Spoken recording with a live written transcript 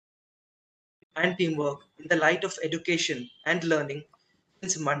and teamwork in the light of education and learning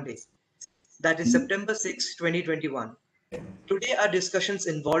since Monday, that is September 6, 2021. Today, our discussions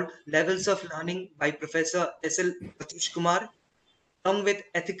involved levels of learning by Professor S.L. Pratush Kumar, along with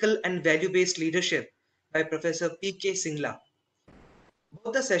ethical and value-based leadership by Professor P.K. Singla.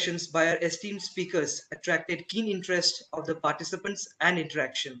 Both the sessions by our esteemed speakers attracted keen interest of the participants and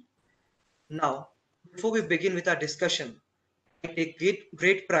interaction. Now, before we begin with our discussion, I take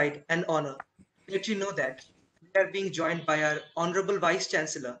great pride and honor to let you know that we are being joined by our Honorable Vice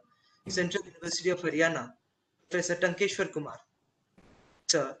Chancellor, Central University of Haryana, Professor Tankeshwar Kumar.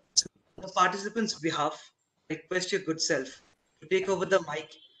 Sir, on the participants' behalf, I request your good self to take over the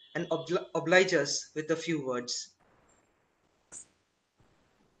mic and oblige us with a few words.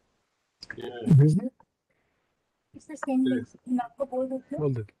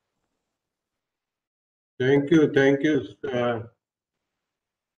 Thank you,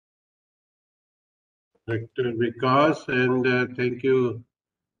 Dr. Vikas, and thank you,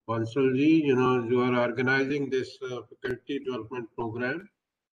 Consulji. You are organizing this faculty development program,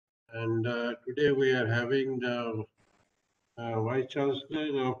 and today we are having the Vice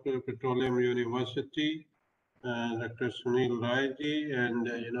Chancellor of Petroleum University, Dr. Sunil Rai, and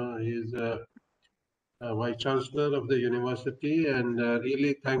he's Vice Chancellor of the university, and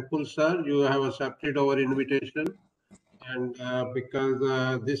really thankful, sir. You have accepted our invitation, and because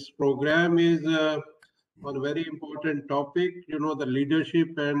this program is on a very important topic, the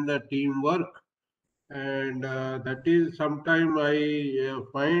leadership and the teamwork, and that is sometime I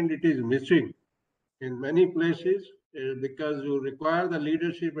find it is missing in many places because you require the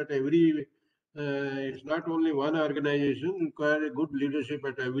leadership at every. It's not only one organization; you require a good leadership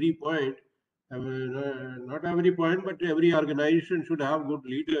at every point. Not every point, but every organization should have good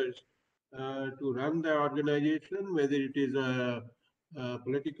leaders to run the organization, whether it is a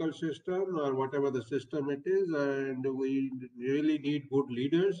political system or whatever the system it is. And we really need good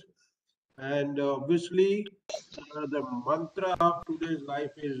leaders. And obviously, the mantra of today's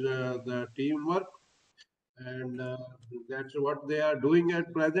life is the teamwork, and that's what they are doing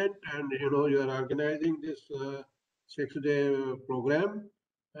at present. And you are organizing this 6-day program,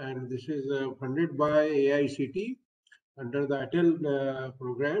 and this is funded by AICT under the ATL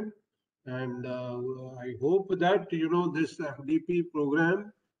program. And I hope that this FDP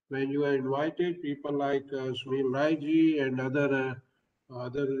program, when you are invited, people like Sunil Rai and other I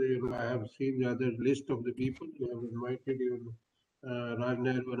have seen the other list of the people you have invited, Raj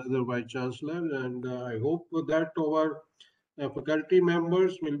Nehru, another Vice Chancellor, and I hope that our faculty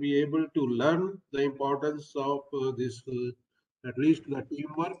members will be able to learn the importance of this, at least the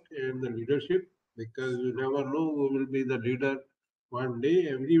teamwork and the leadership, because you never know who will be the leader one day.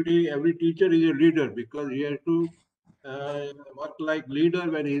 Every teacher is a leader because he has to work like leader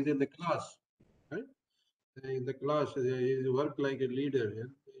when he is in the class, right? In the class, he work like a leader,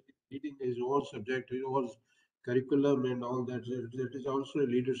 and leading his own subject, his own curriculum, and all that. That is also a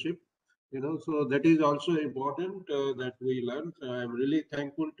leadership, So that is also important that we learn. So I'm really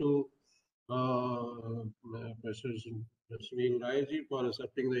thankful to Professor Sunil Rai for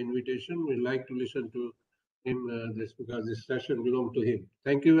accepting the invitation. We'd like to listen to him this because this session belongs to him.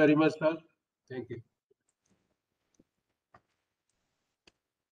 Thank you very much, sir. Thank you.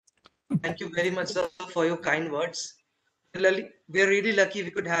 Thank you very much, sir, for your kind words. We are really lucky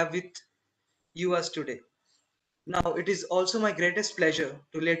we could have with you us today. Now, it is also my greatest pleasure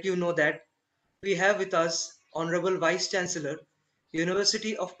to let you know that we have with us Honorable Vice Chancellor,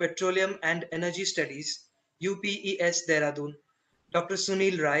 University of Petroleum and Energy Studies, UPES Dehradun, Dr.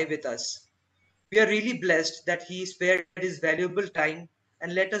 Sunil Rai with us. We are really blessed that he spared his valuable time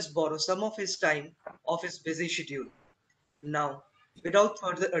and let us borrow some of his time off his busy schedule. Now, without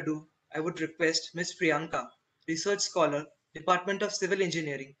further ado, I would request Ms. Priyanka, Research Scholar, Department of Civil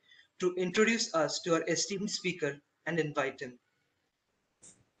Engineering, to introduce us to our esteemed speaker and invite him.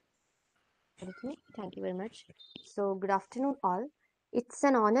 Thank you very much. So, good afternoon, all. It's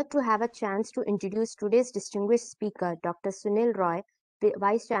an honor to have a chance to introduce today's distinguished speaker, Dr. Sunil Roy,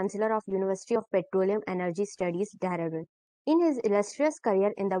 Vice Chancellor of University of Petroleum Energy Studies, Dehradun. In his illustrious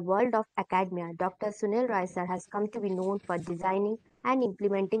career in the world of academia, Dr. Sunil Roy sir has come to be known for designing and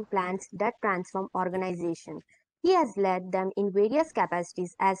implementing plans that transform organizations. He has led them in various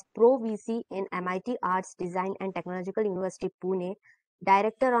capacities as Pro VC in MIT Arts Design and Technological University, Pune,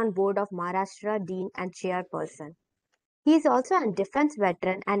 Director on Board of Maharashtra, Dean and Chairperson. He is also a defense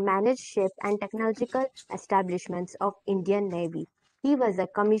veteran and managed ship and technological establishments of Indian Navy. He was a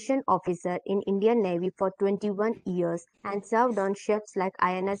commissioned officer in Indian Navy for 21 years and served on ships like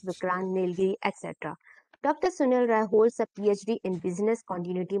INS Vikrant, Nilgiri, etc. Dr. Sunil Rai holds a PhD in Business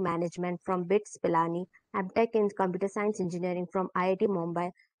Continuity Management from BITS Pilani, MTech in Computer Science Engineering from IIT Mumbai,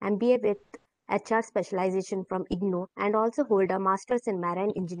 MBA with HR specialization from IGNOU, and also hold a Masters in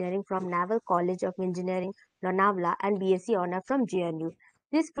Marine Engineering from Naval College of Engineering, Lonavala, and BSc Honor from JNU.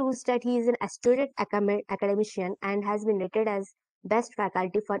 This proves that he is an astute academician and has been rated as best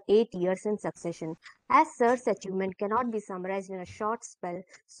faculty for 8 years in succession. As Sir's achievement cannot be summarized in a short spell,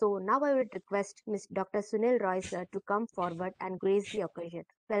 so now I would request Ms. Dr. Sunil Roy, sir, to come forward and grace the occasion.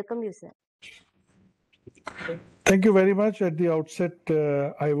 Welcome you, sir. Thank you very much. At the outset,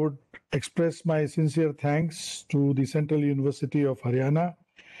 I would express my sincere thanks to the Central University of Haryana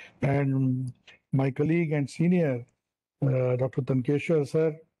and my colleague and senior, Dr. Tankeshwar,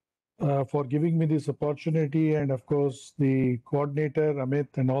 sir, for giving me this opportunity, and of course, the coordinator,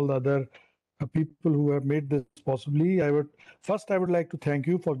 Amit, and all the other people who have made this possibly. I would like to thank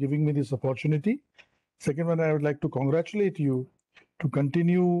you for giving me this opportunity. Second one, I would like to congratulate you to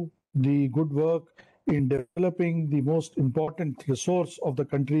continue the good work in developing the most important resource of the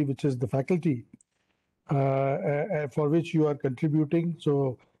country, which is the faculty, for which you are contributing.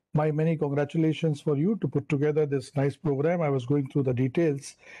 So my many congratulations for you to put together this nice program. I was going through the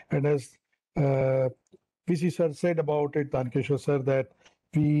details, and as VC sir said about it, Tankeshwar sir, that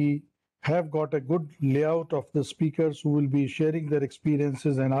we have got a good layout of the speakers who will be sharing their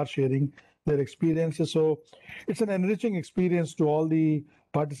experiences and are sharing their experiences. So it's an enriching experience to all the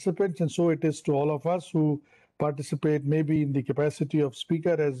participants, and so it is to all of us who participate maybe in the capacity of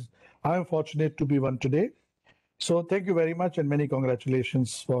speaker, as I am fortunate to be one today. So thank you very much and many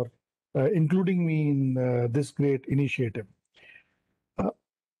congratulations for including me in this great initiative.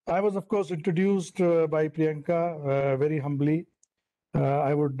 I was, of course, introduced by Priyanka very humbly.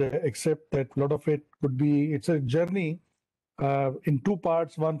 I would accept that a lot of it could be, it's a journey in two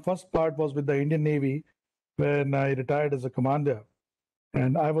parts. First part was with the Indian Navy when I retired as a commander.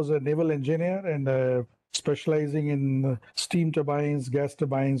 And I was a naval engineer and specializing in steam turbines, gas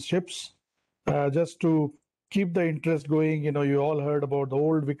turbines, ships, just to keep the interest going. You know, you all heard about the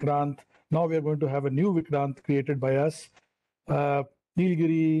old Vikrant. Now we are going to have a new Vikrant created by us.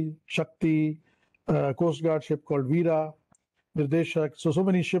 Nilgiri, Shakti, Coast Guard ship called Veera, Nirdeshak. So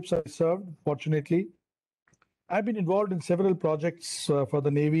many ships I served, fortunately. I've been involved in several projects for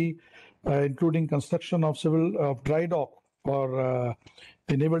the Navy, including construction of dry dock for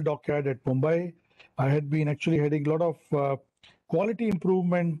the naval dockyard at Mumbai. I had been actually heading a lot of quality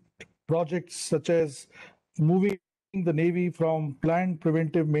improvement projects, such as moving the Navy from planned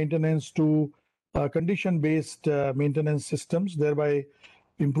preventive maintenance to condition-based maintenance systems, thereby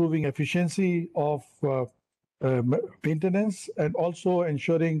improving efficiency of maintenance and also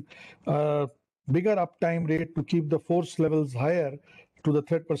ensuring bigger uptime rate to keep the force levels higher to the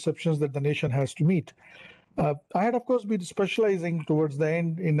threat perceptions that the nation has to meet. I had, of course, been specializing towards the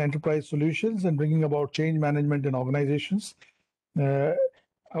end in enterprise solutions and bringing about change management in organizations. There's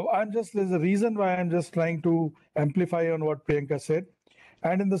a reason why I'm just trying to amplify on what Priyanka said.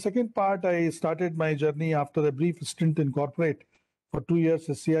 And in the second part, I started my journey after a brief stint in corporate for 2 years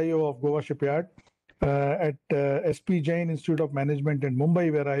as CIO of Goa Shipyard at SP Jain Institute of Management in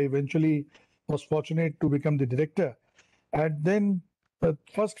Mumbai, where I eventually was fortunate to become the director. And then the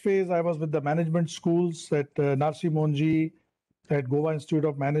first phase, I was with the management schools at Narsi Monji, at Goa Institute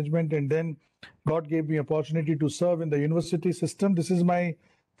of Management, and then God gave me opportunity to serve in the university system. This is my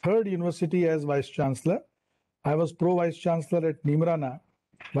third university as Vice Chancellor. I was Pro Vice Chancellor at Nimrana,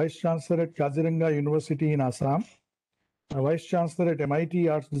 Vice Chancellor at Kaziranga University in Assam, Vice Chancellor at MIT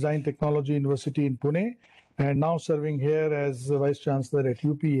Arts Design Technology University in Pune, and now serving here as Vice Chancellor at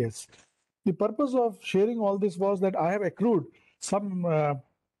UPS. The purpose of sharing all this was that I have accrued some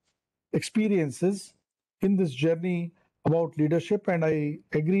experiences in this journey about leadership, and I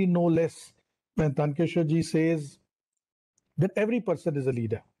agree no less when Tankeshwar ji says that every person is a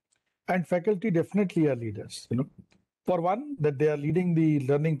leader, and faculty definitely are leaders. You know, for one, that they are leading the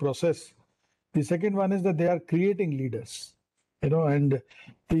learning process. The second one is that they are creating leaders. You know, and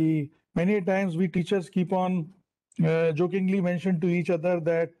the many times we teachers keep on jokingly mention to each other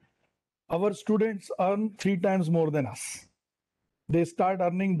that our students earn 3 times more than us. They start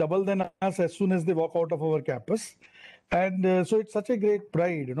earning double than us as soon as they walk out of our campus. And so it's such a great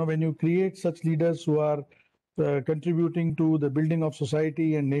pride, you know, when you create such leaders who are contributing to the building of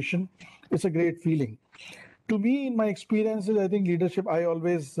society and nation. It's a great feeling. To me, in my experiences, I think leadership, I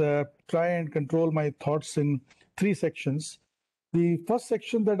always try and control my thoughts in 3 sections. The first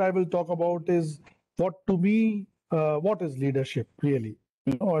section that I will talk about is what to me, what is leadership really?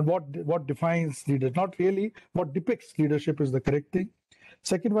 You know, and what defines leadership? Not really, what depicts leadership is the correct thing.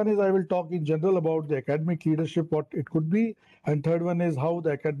 Second one is I will talk in general about the academic leadership, what it could be. And third one is how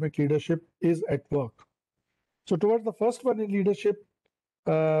the academic leadership is at work. So towards the first one in leadership,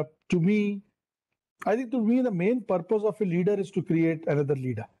 to me, I think to me, the main purpose of a leader is to create another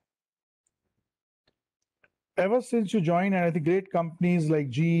leader. Ever since you join, and I think great companies like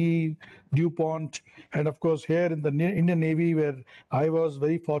GE, DuPont, and of course here in the Indian Navy, where I was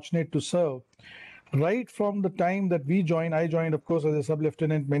very fortunate to serve, right from the time that we joined, I joined, of course, as a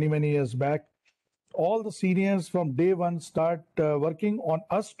sub-lieutenant many years back. All the seniors from day one start working on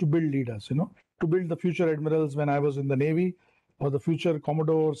us to build leaders, to build the future admirals when I was in the Navy, or the future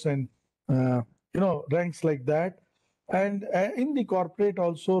commodores and, ranks like that. And in the corporate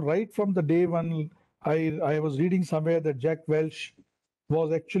also, right from the day one, I was reading somewhere that Jack Welch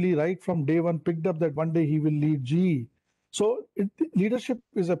was actually right from day one picked up that one day he will lead GE. So leadership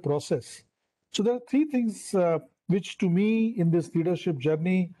is a process. So there are three things which to me in this leadership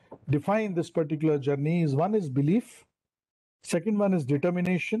journey define this particular journey. Is one is belief, second one is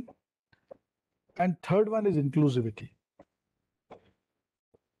determination, and third one is inclusivity.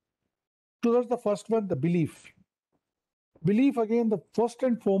 Towards the first one, the belief. Belief, again, the first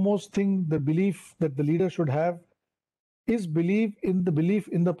and foremost thing, the belief that the leader should have is belief in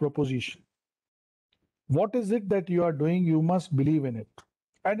the proposition. What is it that you are doing? You must believe in it.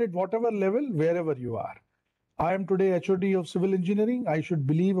 And at whatever level, wherever you are. I am today HOD of civil engineering. I should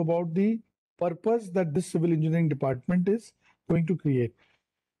believe about the purpose that this civil engineering department is going to create.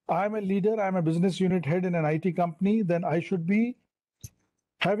 I am a leader. I am a business unit head in an IT company. Then I should be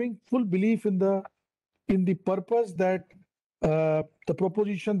having full belief in the purpose that the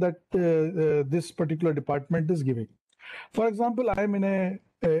proposition that this particular department is giving. For example, I am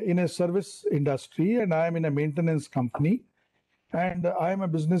in a service industry and I am in a maintenance company, and I am a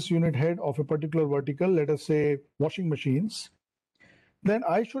business unit head of a particular vertical, let us say washing machines. Then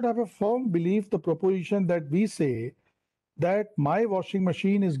I should have a firm belief, the proposition that we say that my washing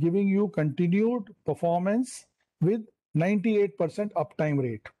machine is giving you continued performance with 98% uptime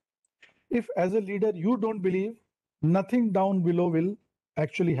rate. If as a leader you don't believe, nothing down below will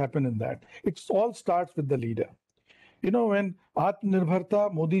actually happen in that. It all starts with the leader. When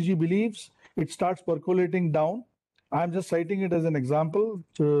Atmanirbharta Modi ji believes, it starts percolating down. I'm just citing it as an example.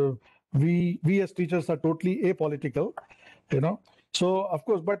 So we as teachers are totally apolitical, So of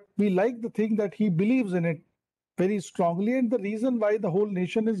course, but we like the thing that he believes in it very strongly, and the reason why the whole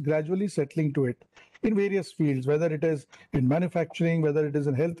nation is gradually settling to it in various fields, whether it is in manufacturing, whether it is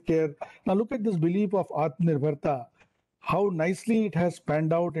in healthcare. Now look at this belief of Atmanirbharta, how nicely it has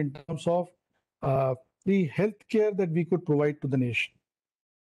panned out in terms of the healthcare that we could provide to the nation.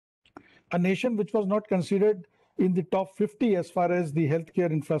 A nation which was not considered in the top 50 as far as the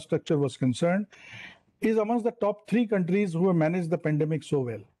healthcare infrastructure was concerned is amongst the top 3 countries who have managed the pandemic so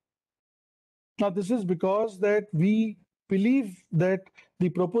well. Now, this is because that we believe that the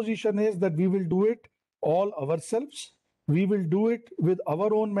proposition is that we will do it all ourselves. We will do it with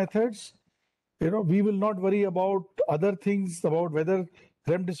our own methods. We will not worry about other things, about whether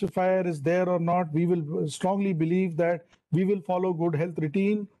remdesivir is there or not. We will strongly believe that we will follow good health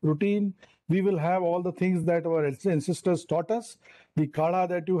routine. We will have all the things that our ancestors taught us, the kada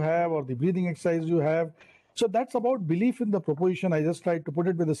that you have or the breathing exercise you have. So that's about belief in the proposition. I just tried to put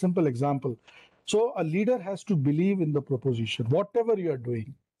it with a simple example. So a leader has to believe in the proposition, whatever you are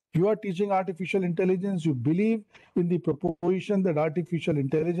doing. You are teaching artificial intelligence, you believe in the proposition that artificial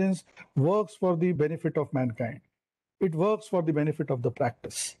intelligence works for the benefit of mankind. It works for the benefit of the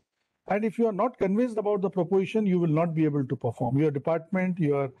practice. And if you are not convinced about the proposition, you will not be able to perform. Your department,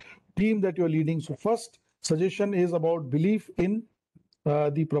 your team that you are leading. So first suggestion is about belief in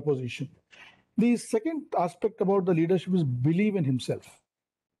the proposition. The second aspect about the leadership is believe in himself.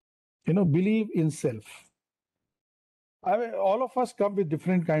 Believe in self. All of us come with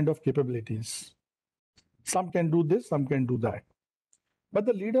different kind of capabilities. Some can do this, some can do that. But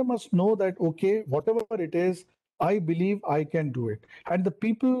the leader must know that, okay, whatever it is, I believe I can do it. And the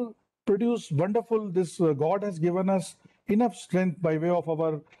people produce wonderful, God has given us enough strength by way of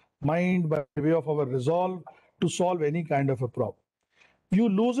our mind, by way of our resolve to solve any kind of a problem. You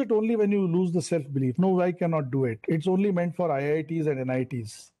lose it only when you lose the self-belief. No, I cannot do it. It's only meant for IITs and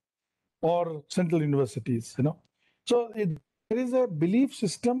NITs or central universities, So there is a belief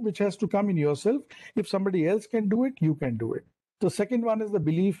system which has to come in yourself. If somebody else can do it, you can do it. The second one is the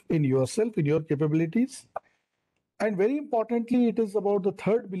belief in yourself, in your capabilities. And very importantly, it is about the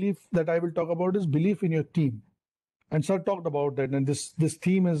third belief that I will talk about is belief in your team. And sir talked about that. And this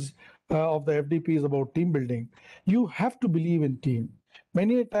theme is of the FDP is about team building. You have to believe in team.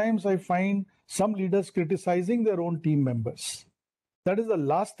 Many times I find some leaders criticizing their own team members. That is the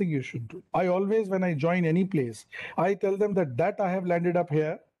last thing you should do. I always, when I join any place, I tell them that I have landed up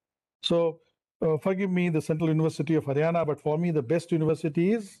here. So forgive me, the Central University of Haryana, but for me, the best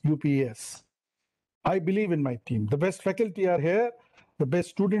university is UPS. I believe in my team. The best faculty are here, the best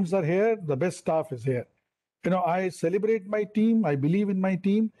students are here, the best staff is here. I celebrate my team, I believe in my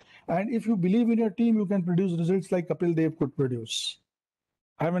team, and if you believe in your team, you can produce results like Kapil Dev could produce.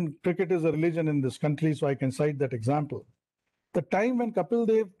 I mean, cricket is a religion in this country, so I can cite that example. The time when Kapil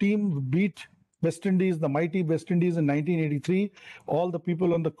Dev team beat West Indies, the mighty West Indies in 1983, all the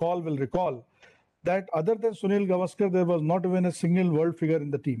people on the call will recall that other than Sunil Gavaskar, there was not even a single world figure in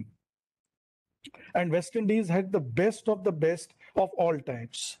the team. And West Indies had the best of all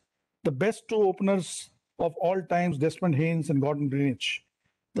times. The best two openers of all times, Desmond Haynes and Gordon Greenwich.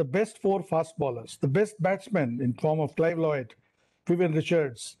 The best four fast bowlers, the best batsmen in form of Clive Lloyd, Vivian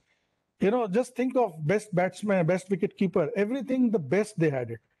Richards. Just think of best batsman, best wicket keeper, everything the best they had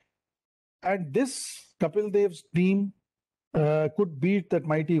it. And this Kapil Dev's team could beat that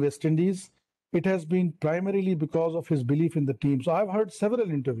mighty West Indies. It has been primarily because of his belief in the team. So I've heard several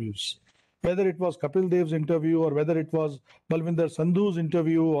interviews, whether it was Kapil Dev's interview or whether it was Balwinder Sandhu's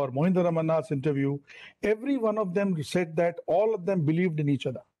interview or Mohinder Ramannath's interview. Every one of them said that all of them believed in each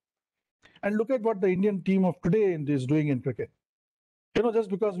other. And look at what the Indian team of today is doing in cricket. Just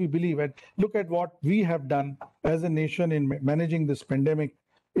because we believe, and look at what we have done as a nation in managing this pandemic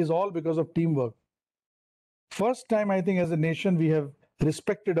is all because of teamwork. First time, I think, as a nation, we have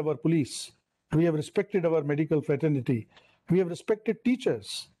respected our police. We have respected our medical fraternity. We have respected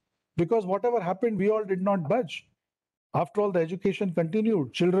teachers because whatever happened, we all did not budge. After all, the education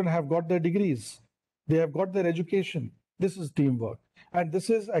continued. Children have got their degrees. They have got their education. This is teamwork. And this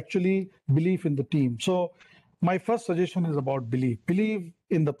is actually belief in the team. So my first suggestion is about belief. Believe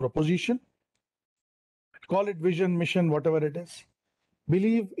in the proposition. Call it vision, mission, whatever it is.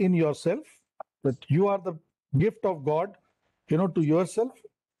 Believe in yourself that you are the gift of God, to yourself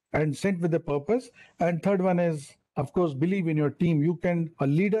and sent with a purpose. And third one is, of course, believe in your team. A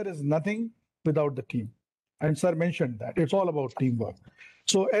leader is nothing without the team. And sir mentioned that it's all about teamwork.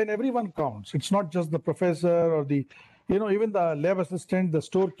 So, and everyone counts. It's not just the professor or even the lab assistant, the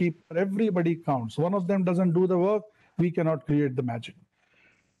storekeeper, everybody counts. One of them doesn't do the work, we cannot create the magic.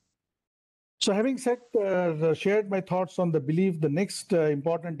 So having shared my thoughts on the belief, the next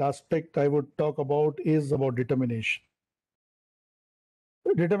important aspect I would talk about is about determination.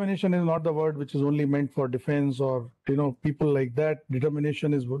 Determination is not the word which is only meant for defense or, people like that.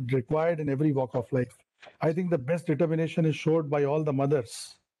 Determination is required in every walk of life. I think the best determination is showed by all the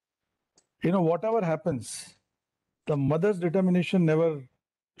mothers. Whatever happens, the mother's determination never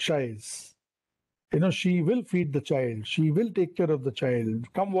shies. She will feed the child. She will take care of the child,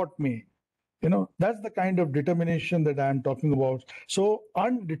 come what may. That's the kind of determination that I'm talking about. So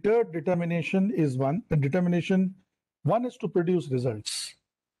undeterred determination is one. The determination, one is to produce results.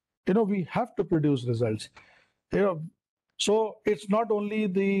 We have to produce results. So it's not only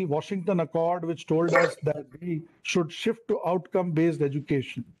the Washington Accord which told us that we should shift to outcome-based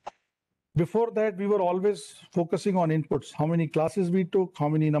education. Before that, we were always focusing on inputs, how many classes we took, how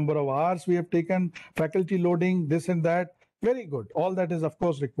many number of hours we have taken, faculty loading, this and that. Very good. All that is, of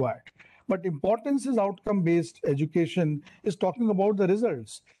course, required. But importance is outcome-based education is talking about the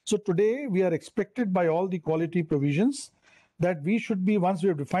results. So today we are expected by all the quality provisions that we should be, once we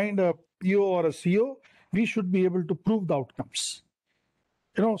have defined a PO or a CO, we should be able to prove the outcomes.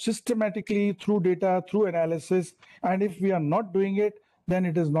 Systematically through data, through analysis. And if we are not doing it, then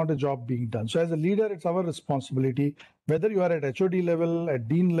it is not a job being done. So as a leader, it's our responsibility, whether you are at HOD level, at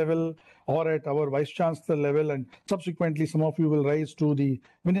Dean level, or at our Vice Chancellor level, and subsequently some of you will rise to the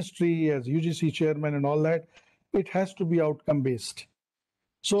ministry as UGC chairman and all that, it has to be outcome based.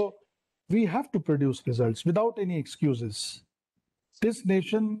 So we have to produce results without any excuses. This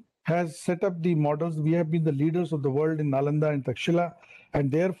nation has set up the models. We have been the leaders of the world in Nalanda and Takshila,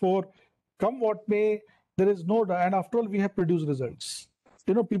 and therefore, come what may, there is no, and after all, we have produced results.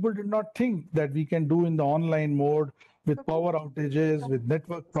 People did not think that we can do in the online mode with power outages, with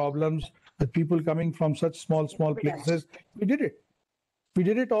network problems, with people coming from such small places. We did it. We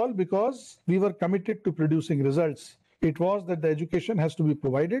did it all because we were committed to producing results. It was that the education has to be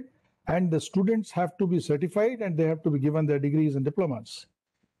provided and the students have to be certified and they have to be given their degrees and diplomas.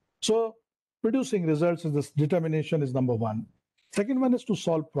 So producing results is this determination is number one. Second one is to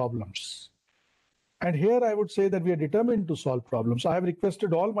solve problems. And here I would say that we are determined to solve problems. I have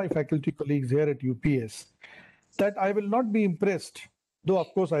requested all my faculty colleagues here at UPS that I will not be impressed, though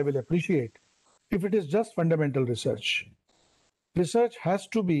of course I will appreciate, if it is just fundamental research. Research has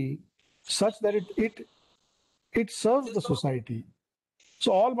to be such that it serves the society.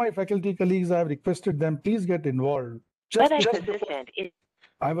 So all my faculty colleagues, I have requested them, please get involved. Just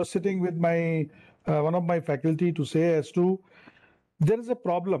I was sitting with my one of my faculty to say as to there is a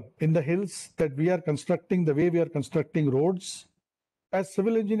problem in the hills that we are constructing the way we are constructing roads. As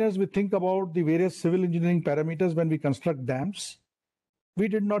civil engineers, we think about the various civil engineering parameters when we construct dams. We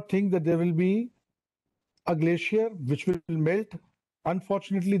did not think that there will be a glacier which will melt,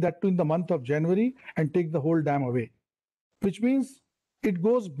 unfortunately, that too in the month of January, and take the whole dam away, which means it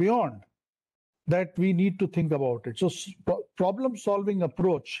goes beyond that we need to think about it. So problem solving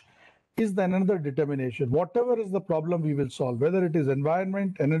approach is then another determination. Whatever is the problem we will solve, whether it is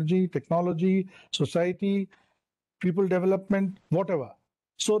environment, energy, technology, society, people development, whatever.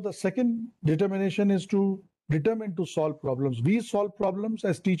 So the second determination is to determine to solve problems. We solve problems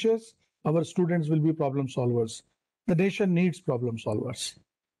as teachers, our students will be problem solvers. The nation needs problem solvers.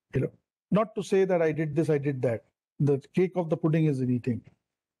 Not to say that I did this, I did that. The cake of the pudding is in eating.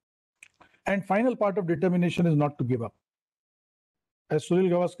 And final part of determination is not to give up. As Sunil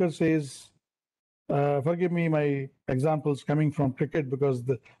Gavaskar says, forgive me my examples coming from cricket because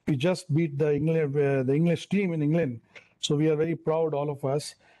we just beat the English team in England. So we are very proud, all of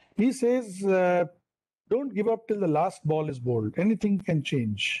us. He says, don't give up till the last ball is bowled. Anything can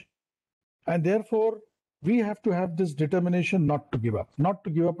change. And therefore, we have to have this determination not to give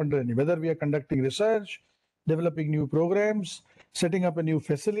up under any, whether we are conducting research, developing new programs, setting up a new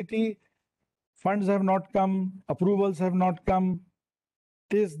facility, funds have not come, approvals have not come,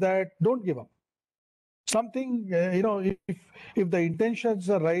 is that don't give up. Something, if the intentions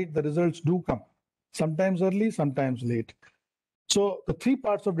are right, the results do come. Sometimes early, sometimes late. So the three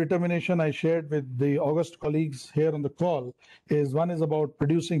parts of determination I shared with the August colleagues here on the call is one is about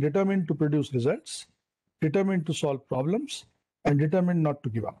determined to produce results, determined to solve problems, and determined not to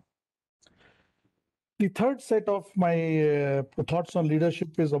give up. The third set of my thoughts on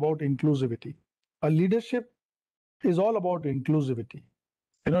leadership is about inclusivity. A leadership is all about inclusivity.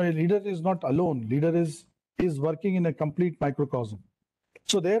 A leader is not alone. Leader is working in a complete microcosm.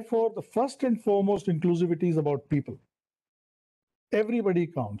 So therefore, the first and foremost inclusivity is about people. Everybody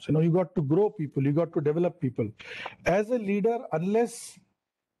counts. You got to grow people. You got to develop people. As a leader, unless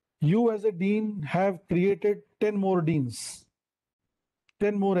you as a dean have created 10 more deans,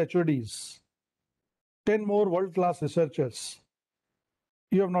 10 more HODs, 10 more world-class researchers,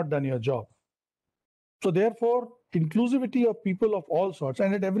 you have not done your job. So therefore, inclusivity of people of all sorts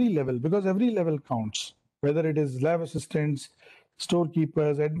and at every level, because every level counts, whether it is lab assistants,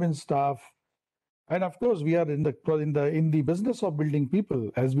 storekeepers, admin staff, and of course, we are in the business of building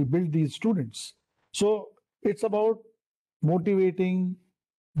people as we build these students. So it's about motivating,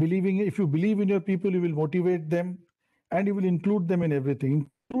 believing. If you believe in your people, you will motivate them, and you will include them in everything,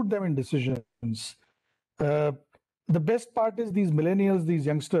 include them in decisions. The best part is these millennials, these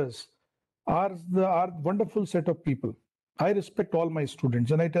youngsters, are wonderful set of people. I respect all my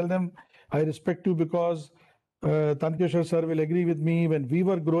students, and I tell them I respect you because Tankeshwar sir will agree with me. When we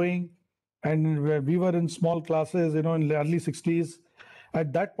were growing and we were in small classes, in the early 60s,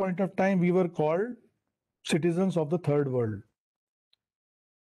 at that point of time, we were called citizens of the third world,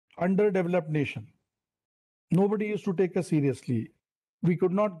 underdeveloped nation. Nobody used to take us seriously. We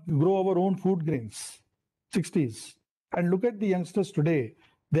could not grow our own food grains, 60s. And look at the youngsters today.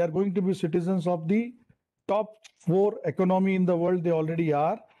 They are going to be citizens of the top 4 economy in the world. They already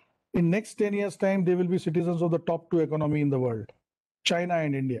are. In next 10 years' time, they will be citizens of the top 2 economy in the world, China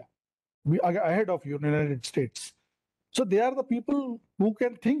and India. We are ahead of United States. So they are the people who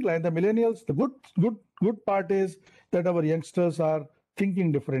can think like the millennials. The good part is that our youngsters are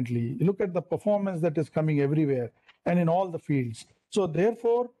thinking differently. Look at the performance that is coming everywhere and in all the fields. So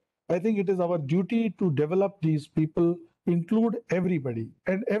therefore, I think it is our duty to develop these people, include everybody,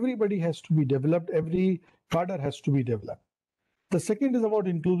 and everybody has to be developed. Every cadre has to be developed. The second is about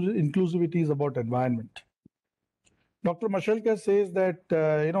inclusivity, is about environment. Dr. Mashelkar says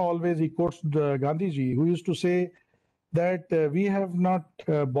that, always he quotes Gandhiji, who used to say that we have not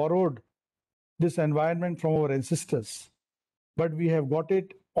borrowed this environment from our ancestors, but we have got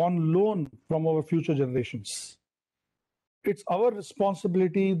it on loan from our future generations. It's our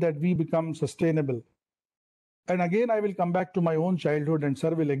responsibility that we become sustainable. And again, I will come back to my own childhood, and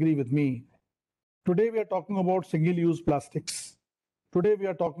sir will agree with me. Today, we are talking about single-use plastics. Today, we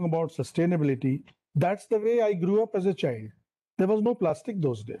are talking about sustainability. That's the way I grew up as a child. There was no plastic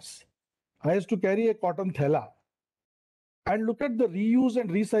those days. I used to carry a cotton thela. And look at the reuse and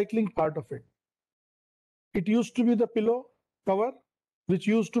recycling part of it. It used to be the pillow cover, which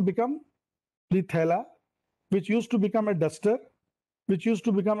used to become the thela, which used to become a duster, which used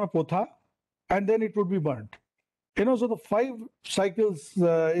to become a potha, and then it would be burnt. So the 5 cycles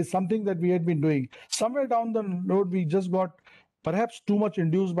is something that we had been doing. Somewhere down the road, we just got perhaps too much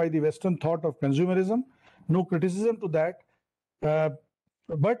induced by the Western thought of consumerism. No criticism to that. Uh,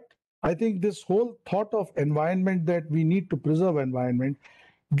 but I think this whole thought of environment, that we need to preserve environment,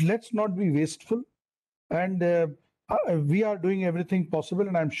 let's not be wasteful. And we are doing everything possible,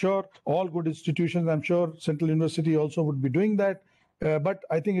 and I'm sure all good institutions, I'm sure Central University also would be doing that. But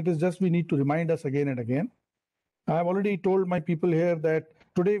I think it is just we need to remind us again and again. I've already told my people here that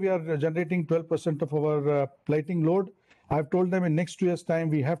today we are generating 12% of our lighting load. I've told them in next 2 years' time,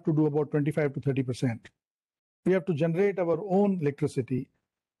 we have to do about 25 to 30%. We have to generate our own electricity,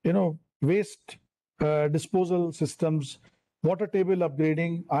 waste disposal systems, water table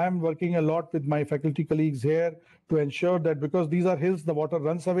upgrading. I am working a lot with my faculty colleagues here to ensure that, because these are hills, the water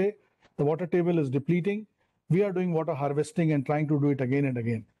runs away, the water table is depleting. We are doing water harvesting and trying to do it again and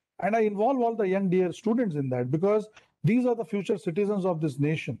again. And I involve all the young dear students in that, because these are the future citizens of this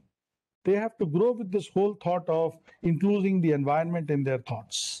nation. They have to grow with this whole thought of including the environment in their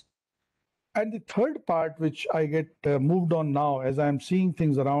thoughts. And the third part, which I get moved on now as I'm seeing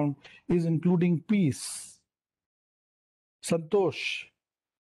things around, is including peace, santosh,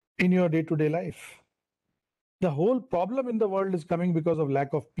 in your day-to-day life. The whole problem in the world is coming because of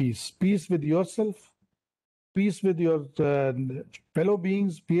lack of peace. Peace with yourself, peace with your fellow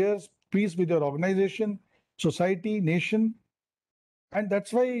beings, peers, peace with your organization, society, nation. And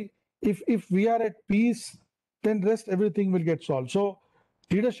that's why if we are at peace, then rest everything will get solved. So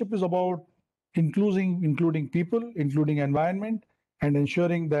leadership is about including people, including environment, and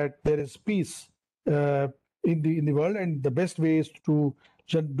ensuring that there is peace in the world. And the best way is to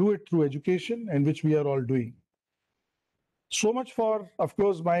just do it through education, and which we are all doing. So much for, of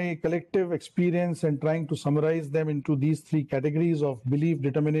course, my collective experience and trying to summarize them into these 3 categories of belief,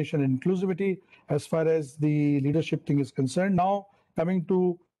 determination, and inclusivity as far as the leadership thing is concerned. Now, coming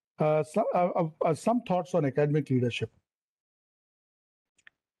to some thoughts on academic leadership.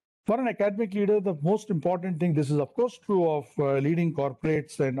 For an academic leader, the most important thing, this is of course true of leading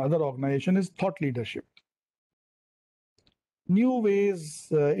corporates and other organizations, is thought leadership. New ways,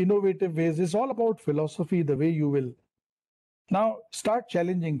 innovative ways, it's all about philosophy, the way you will. Now start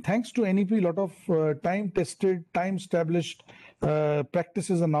challenging. Thanks to NEP, a lot of time-tested, time-established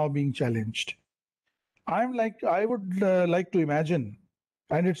practices are now being challenged. I would like to imagine,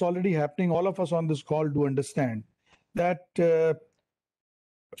 and it's already happening, all of us on this call do understand, that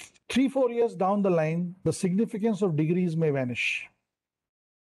 3-4 years down the line, the significance of degrees may vanish.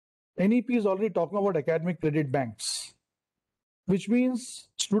 NEP is already talking about academic credit banks, which means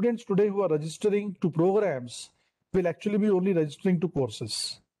students today who are registering to programs will actually be only registering to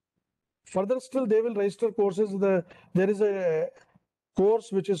courses. Further still, they will register courses. There is a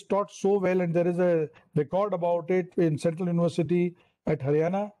course which is taught so well, and there is a record about it in Central University at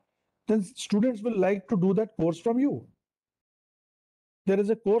Haryana. Then students will like to do that course from you. There is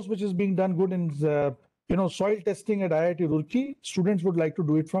a course which is being done good in soil testing at IIT Roorkee. Students would like to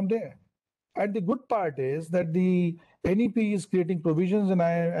do it from there. And the good part is that the NEP is creating provisions, and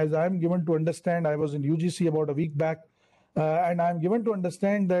as I'm given to understand, I was in UGC about a week back, and I'm given to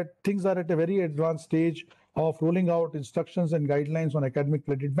understand that things are at a very advanced stage of rolling out instructions and guidelines on academic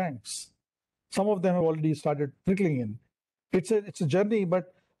credit banks. Some of them have already started trickling in. It's a journey,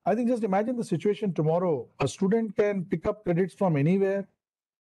 but I think just imagine the situation tomorrow. A student can pick up credits from anywhere,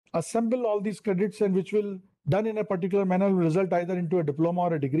 assemble all these credits, and which will, done in a particular manner, will result either into a diploma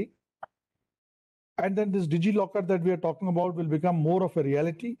or a degree. And then this DigiLocker that we are talking about will become more of a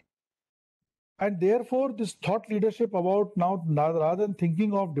reality. And therefore, this thought leadership about now, rather than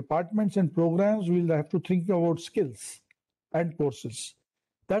thinking of departments and programs, we'll have to think about skills and courses.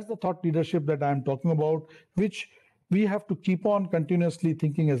 That's the thought leadership that I'm talking about, which we have to keep on continuously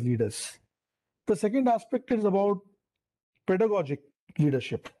thinking as leaders. The second aspect is about pedagogic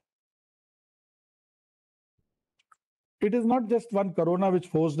leadership. It is not just one corona which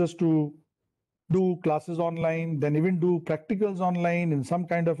forced us to do classes online, then even do practicals online in some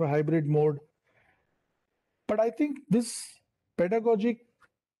kind of a hybrid mode. But I think this pedagogic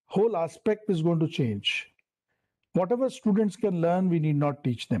whole aspect is going to change. Whatever students can learn, we need not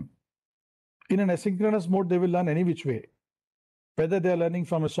teach them. In an asynchronous mode, they will learn any which way, whether they are learning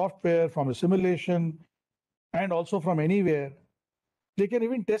from a software, from a simulation, and also from anywhere. They can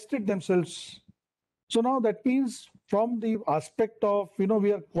even test it themselves. So now that means from the aspect of, we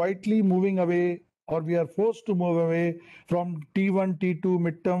are quietly moving away, or we are forced to move away from T1, T2,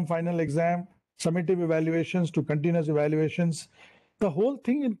 midterm, final exam, summative evaluations to continuous evaluations. The whole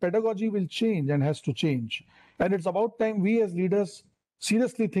thing in pedagogy will change and has to change. And it's about time we as leaders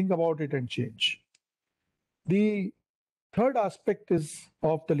seriously think about it and change. The third aspect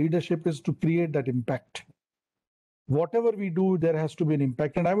of the leadership is to create that impact. Whatever we do, there has to be an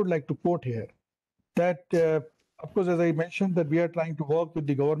impact. And I would like to quote here that, of course, as I mentioned, that we are trying to work with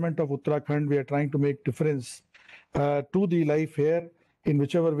the government of Uttarakhand. We are trying to make difference to the life here in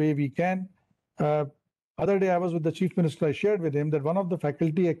whichever way we can. Other day, I was with the chief minister. I shared with him that one of the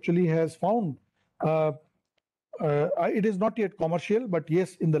faculty actually has found it is not yet commercial, but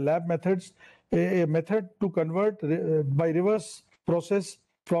yes, in the lab methods, a method to convert by reverse process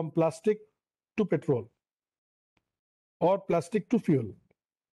from plastic to petrol or plastic to fuel.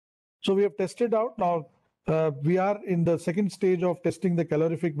 So we have tested out. Now we are in the second stage of testing the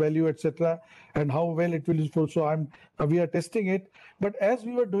calorific value, etc., and how well it will use for. So we are testing it. But as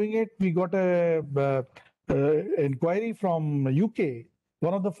we were doing it, we got a inquiry from UK,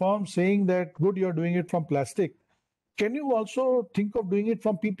 one of the firms saying that good, you are doing it from plastic. Can you also think of doing it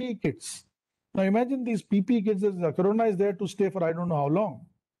from PPE kits? Now imagine these PPE kits. The corona is there to stay for I don't know how long,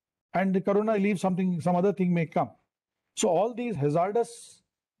 and the corona leaves something, some other thing may come. So all these hazardous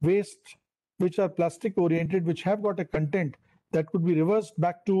waste, which are plastic oriented, which have got a content that could be reversed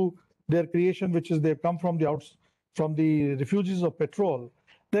back to their creation, which is they come from the refuges of petrol,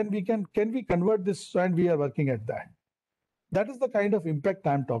 then can we convert this, and we are working at that. That is the kind of impact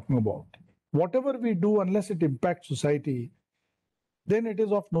I'm talking about. Whatever we do, unless it impacts society, then it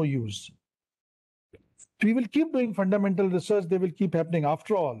is of no use. We will keep doing fundamental research, they will keep happening.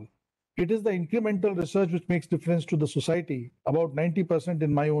 After all, it is the incremental research which makes difference to the society, about 90%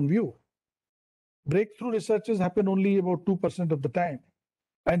 in my own view. Breakthrough researches happen only about 2% of the time.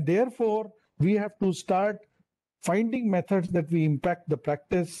 And therefore, we have to start finding methods that we impact the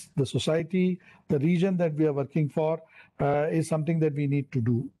practice, the society, the region that we are working for is something that we need to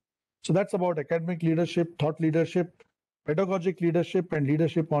do. So that's about academic leadership, thought leadership, pedagogic leadership, and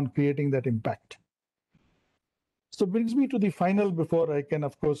leadership on creating that impact. So brings me to the final before I can,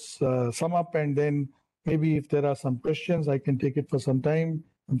 of course, sum up, and then maybe if there are some questions, I can take it for some time.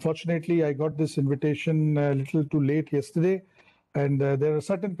 Unfortunately, I got this invitation a little too late yesterday, and there are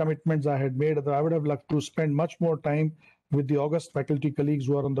certain commitments I had made. I would have liked to spend much more time with the August faculty colleagues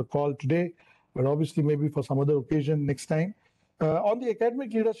who are on the call today, but obviously maybe for some other occasion next time. On the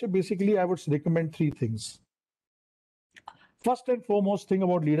academic leadership, basically, I would recommend three things. First and foremost thing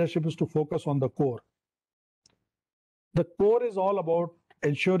about leadership is to focus on the core. The core is all about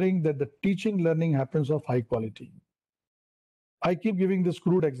ensuring that the teaching learning happens of high quality. I keep giving this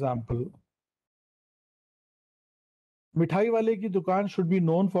crude example. Mithai wale ki dukaan should be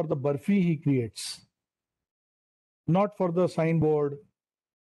known for the barfi he creates, not for the signboard,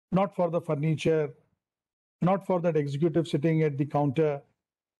 not for the furniture, not for that executive sitting at the counter.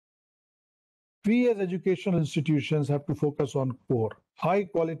 We as educational institutions have to focus on core, high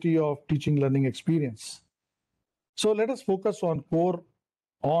quality of teaching learning experience. So let us focus on core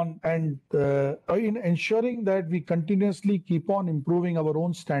in ensuring that we continuously keep on improving our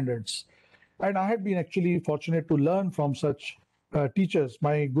own standards. And I have been actually fortunate to learn from such teachers.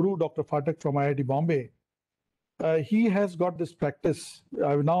 My guru, Dr. Phatak from IIT Bombay, he has got this practice.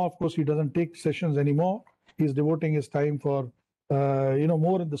 Now, of course, he doesn't take sessions anymore. He's devoting his time for,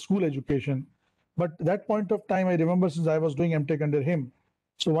 more in the school education. But that point of time, I remember since I was doing MTech under him.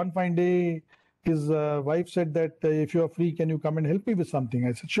 So one fine day, his wife said that if you are free, can you come and help me with something?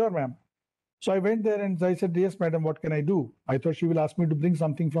 I said, sure, ma'am. So I went there and I said, yes, madam, what can I do? I thought she will ask me to bring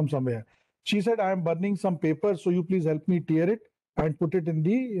something from somewhere. She said, I am burning some paper, so you please help me tear it and put it in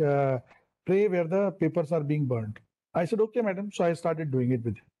the tray where the papers are being burned. I said, okay, madam. So I started doing it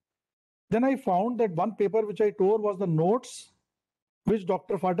with her. Then I found that one paper which I tore was the notes which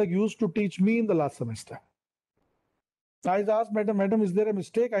Dr. Phatak used to teach me in the last semester. I asked, madam, is there a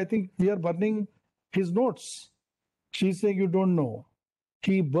mistake? I think we are burning his notes. She's saying, you don't know.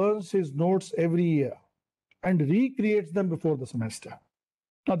 He burns his notes every year and recreates them before the semester.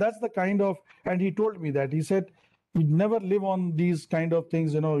 Now that's the kind of, and he told me that, he said, you never live on these kind of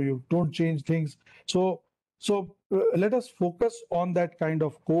things, you don't change things. So let us focus on that kind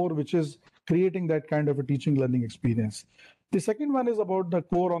of core, which is creating that kind of a teaching learning experience. The second one is about the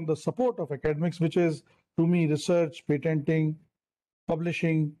core on the support of academics, which is, to me, research, patenting,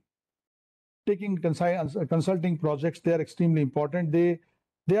 publishing, taking consulting projects. They are extremely important. They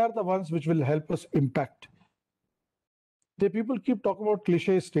are the ones which will help us impact. The people keep talking about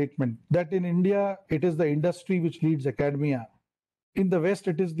cliche statement that in India, it is the industry which leads academia. In the West,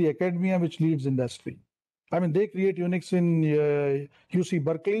 it is the academia which leads industry. I mean, they create Unix in UC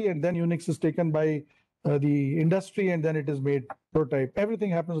Berkeley, and then Unix is taken by the industry, and then it is made prototype.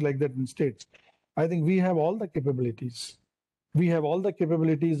 Everything happens like that in States. I think we have all the capabilities. We have all the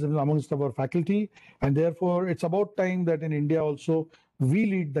capabilities amongst our faculty, and therefore it's about time that in India also we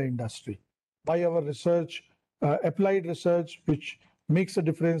lead the industry by our research, applied research, which makes a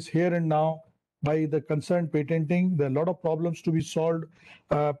difference here and now, by the concerned patenting. There are a lot of problems to be solved.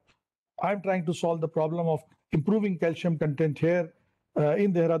 Uh, I'm trying to solve the problem of improving calcium content here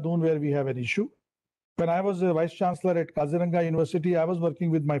in Dehradun, where we have an issue. When I was a vice chancellor at Kaziranga University, I was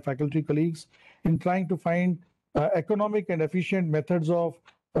working with my faculty colleagues in trying to find economic and efficient methods of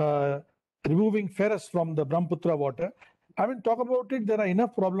uh, removing ferrous from the Brahmaputra water. I will talk about it. There are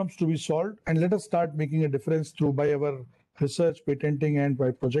enough problems to be solved, and let us start making a difference through by our research, patenting, and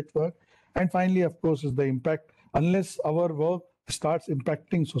by project work. And finally, of course, is the impact. Unless our work starts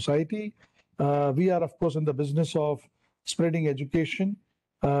impacting society, we are, of course, in the business of spreading education.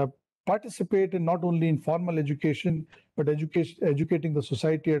 Participate in not only in formal education, but educating the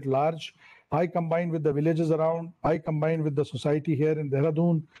society at large. I combine with the villages around, I combine with the society here in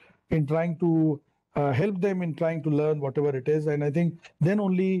Dehradun in trying to help them in trying to learn whatever it is. And I think then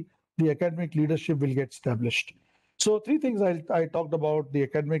only the academic leadership will get established. So three things I talked about the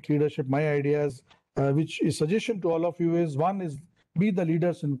academic leadership, my ideas, which is suggestion to all of you is, one is be the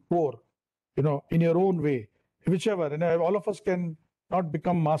leaders in core, in your own way, whichever. And all of us can not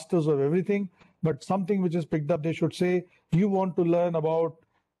become masters of everything, but something which is picked up, they should say, you want to learn about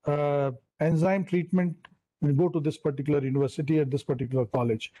enzyme treatment, you go to this particular university at this particular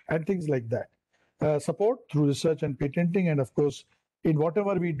college, and things like that. Support through research and patenting, and of course, in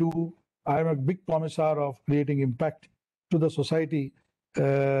whatever we do, I am a big promisor of creating impact to the society.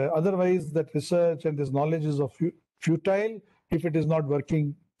 Otherwise, that research and this knowledge is of futile if it is not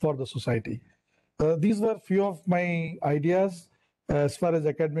working for the society. These were few of my ideas as far as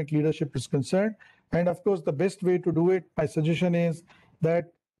academic leadership is concerned. And of course, the best way to do it, my suggestion is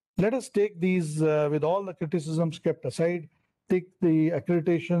that let us take these, with all the criticisms kept aside, take the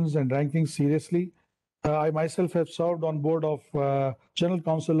accreditations and rankings seriously. I myself have served on board of General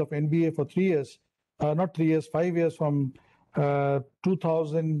Council of NBA for 3 years, not 3 years, 5 years, from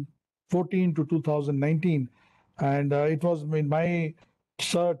 2014 to 2019. And it was in my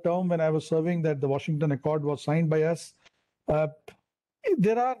term when I was serving that the Washington Accord was signed by us.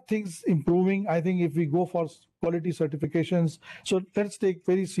 There are things improving. I think if we go for quality certifications, so let's take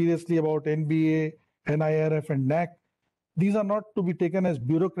very seriously about NBA, NIRF, and NAC. These are not to be taken as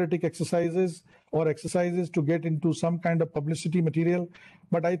bureaucratic exercises or exercises to get into some kind of publicity material,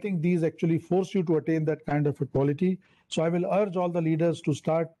 but I think these actually force you to attain that kind of equality. So I will urge all the leaders to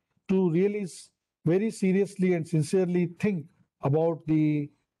start to really very seriously and sincerely think about the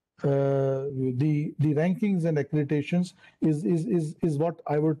rankings and accreditations is what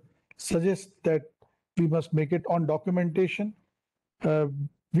I would suggest, that we must make it on documentation.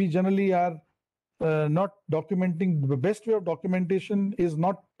 We generally are not documenting. The best way of documentation is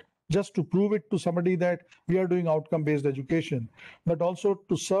not just to prove it to somebody that we are doing outcome-based education, but also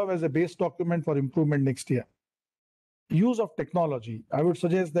to serve as a base document for improvement next year. Use of technology. I would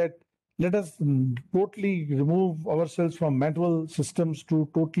suggest that let us totally remove ourselves from manual systems to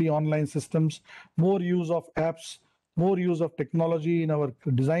totally online systems, more use of apps, more use of technology in our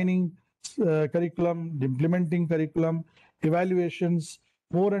designing curriculum, implementing curriculum, evaluations,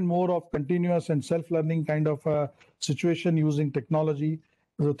 more and more of continuous and self-learning kind of situation using technology.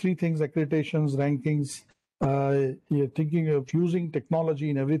 The three things: accreditations, rankings, thinking of using technology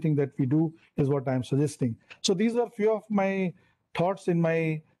in everything that we do is what I'm suggesting. So these are few of my thoughts in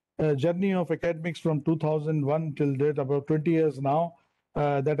my journey of academics from 2001 till date, about 20 years now,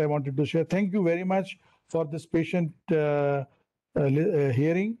 that I wanted to share. Thank you very much for this patient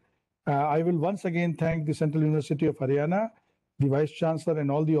hearing. I will once again thank the Central University of Haryana, the Vice Chancellor, and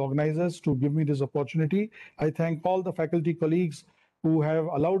all the organizers to give me this opportunity. I thank all the faculty colleagues who have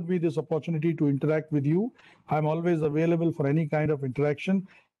allowed me this opportunity to interact with you. I'm always available for any kind of interaction.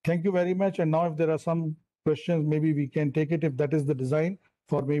 Thank you very much. And now if there are some questions, maybe we can take it, if that is the design,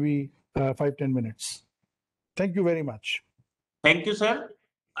 for maybe 5-10 minutes. Thank you very much. Thank you, sir.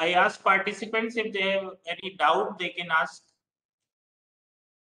 I ask participants if they have any doubt, they can ask.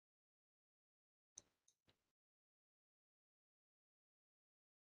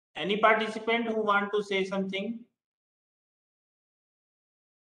 Any participant who want to say something?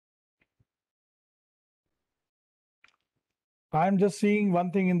 I'm just seeing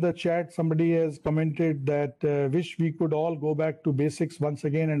one thing in the chat. Somebody has commented that wish we could all go back to basics once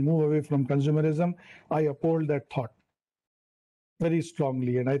again and move away from consumerism. I uphold that thought very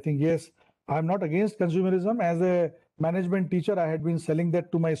strongly. And I think, yes, I'm not against consumerism. As a management teacher, I had been selling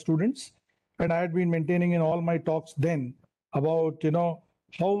that to my students, and I had been maintaining in all my talks then about,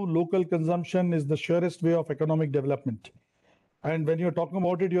 how local consumption is the surest way of economic development. And when you're talking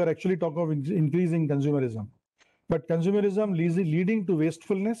about it, you're actually talking of increasing consumerism. But consumerism leading to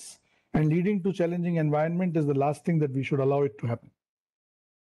wastefulness and leading to challenging environment is the last thing that we should allow it to happen.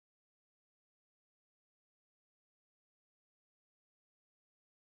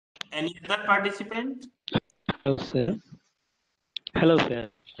 Any other participant? Hello, sir. Hello, sir.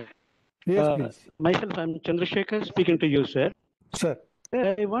 Yes, please. Myself, I'm Chandrasekhar speaking to you, sir. Sir.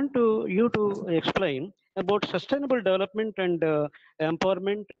 I want you to explain about sustainable development and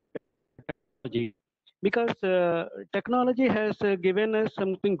empowerment technology. Because technology has given us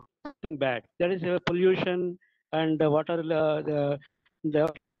something bad. That is pollution and water, the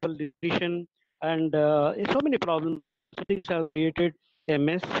depletion, and so many problems. Things have created a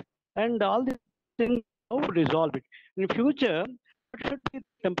mess, and all these things, how to resolve it. In future, what should be the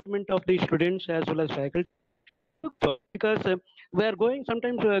temperament of the students as well as faculty? Because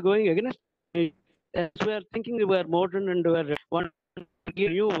sometimes we are going against, as we are thinking we are modern and we are want to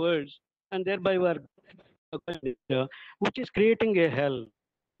give new words, and thereby we are going, which is creating a hell.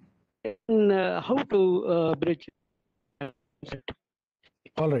 And, how to bridge it?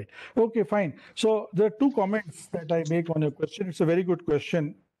 All right. Okay, fine. So there are two comments that I make on your question. It's a very good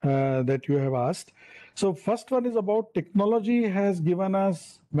question that you have asked. So first one is about technology has given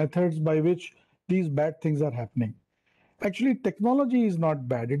us methods by which these bad things are happening. Actually, technology is not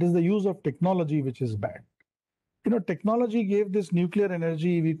bad. It is the use of technology which is bad. You know, technology gave this nuclear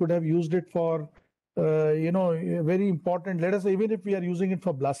energy. We could have used it for, very important. Let us say, even if we are using it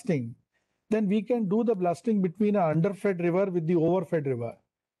for blasting, then we can do the blasting between an underfed river with the overfed river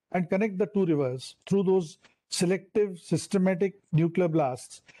and connect the two rivers through those selective, systematic nuclear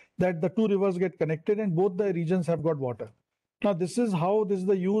blasts, that the two rivers get connected and both the regions have got water. Now, this is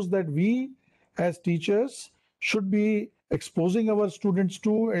the use that we as teachers should be exposing our students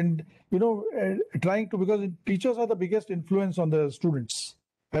to, and trying to, because teachers are the biggest influence on the students,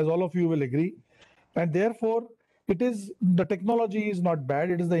 as all of you will agree. And therefore, the technology is not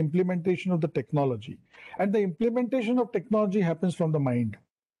bad. It is the implementation of the technology. And the implementation of technology happens from the mind.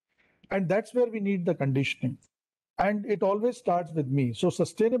 And that's where we need the conditioning. And it always starts with me. So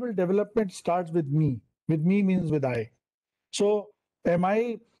sustainable development starts with me. With me means with I. So am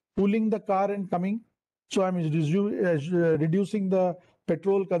I pulling the car and coming? So I'm reducing the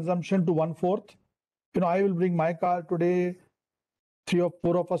petrol consumption to 1/4. I will bring my car today. 3 or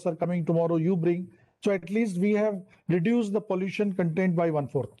 4 of us are coming tomorrow. You bring. So at least we have reduced the pollution content by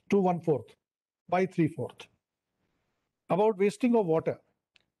 1/4 to 1/4 by 3/4. About wasting of water.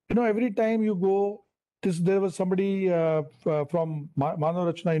 Every time you go, there was somebody from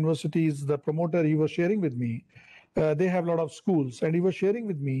Manorachna University, is the promoter. He was sharing with me. They have a lot of schools, and he was sharing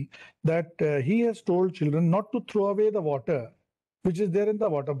with me that he has told children not to throw away the water which is there in the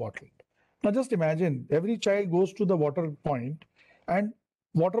water bottle. Now just imagine, every child goes to the water point and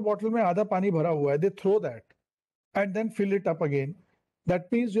water bottle mein आधा पानी भरा हुआ है. They throw that and then fill it up again. That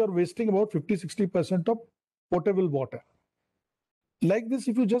means you are wasting about 50-60% of potable water. Like this,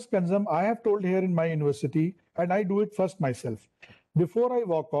 if you just consume, I have told here in my university, and I do it first myself. Before I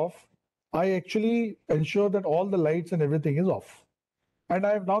walk off, I actually ensure that all the lights and everything is off. And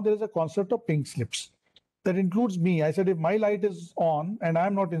there is a concept of pink slips that includes me. I said, if my light is on and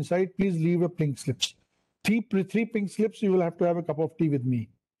I'm not inside, please leave a pink slips. Three pink slips, you will have to have a cup of tea with me.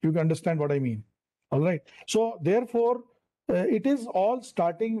 You can understand what I mean. All right. So therefore, it is all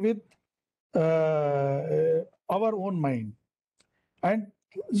starting with our own mind. And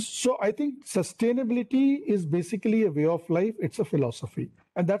so I think sustainability is basically a way of life. It's a philosophy.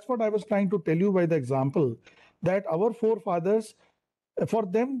 And that's what I was trying to tell you by the example that our forefathers, for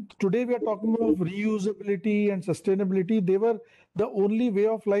them, today we are talking of reusability and sustainability. The only way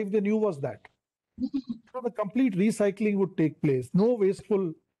of life they knew was that. So the complete recycling would take place, no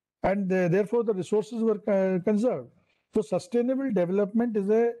wasteful, and therefore the resources were conserved. So sustainable development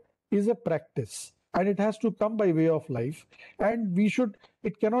is a practice. And it has to come by way of life. And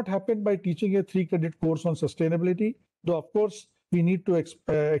it cannot happen by teaching a 3-credit course on sustainability, though of course we need to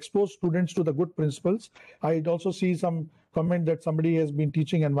expose students to the good principles. I'd also see some comment that somebody has been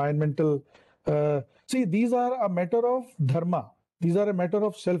teaching environmental. See, these are a matter of dharma. These are a matter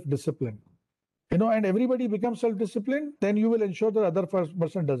of self-discipline. And everybody becomes self-disciplined, then you will ensure the other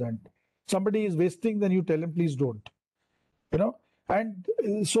person doesn't. Somebody is wasting, then you tell him, please don't. And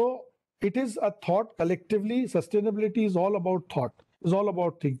so it is a thought collectively. Sustainability is all about thought, is all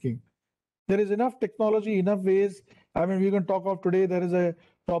about thinking. There is enough technology, enough ways. I mean, we can talk of today, there is a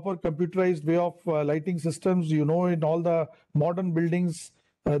proper computerized way of lighting systems. In all the modern buildings,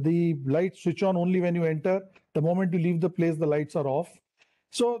 the lights switch on only when you enter. The moment you leave the place, the lights are off.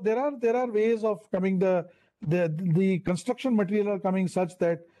 So there are ways of coming. The the construction material are coming such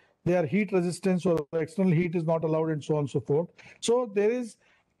that they are heat resistant, so external heat is not allowed, and so on and so forth. So there is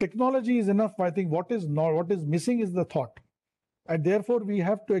technology is enough. I think what is missing is the thought, and therefore we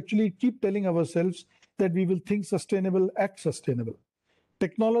have to actually keep telling ourselves that we will think sustainable, act sustainable.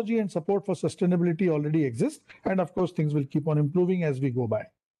 Technology and support for sustainability already exist, and of course things will keep on improving as we go by.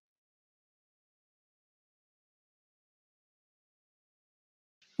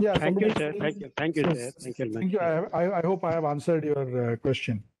 Yeah, Thank you, sir. Thank you. Thank you, sir. Thank you very Thank you. much. I hope I have answered your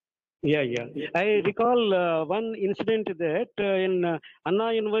question. Yeah, yeah. I recall one incident that in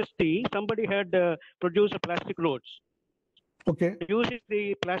Anna University, somebody had produced plastic roads. Okay. Using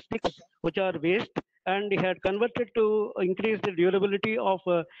the plastics which are waste, and he had converted to increase the durability of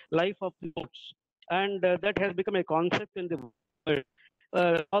life of the roads. And that has become a concept in the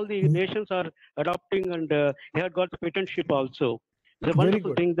world. All the nations are adopting, and he had got patentship also. It's a Very wonderful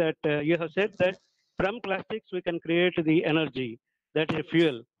good. thing that you have said that from plastics we can create the energy, that is a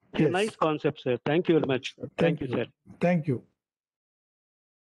fuel. It's a Yes. nice concept, sir. Thank you very much. Thank you, sir. Thank you.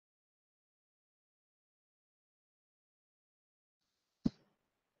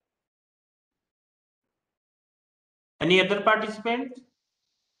 Any other participant?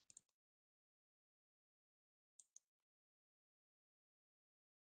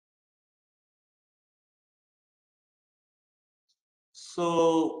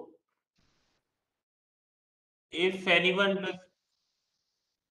 So, if anyone does,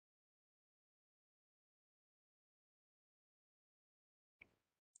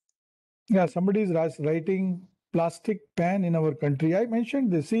 Yeah, somebody is writing plastic ban in our country. I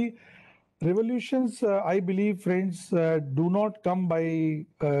mentioned this. See, revolutions, I believe, friends, do not come by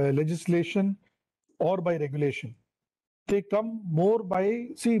legislation or by regulation. They come more by,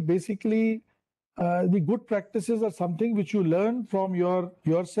 see, basically, the good practices are something which you learn from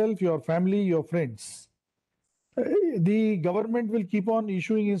yourself, your family, your friends. The government will keep on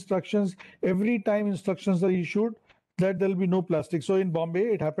issuing instructions. Every time instructions are issued that there will be no plastic. So in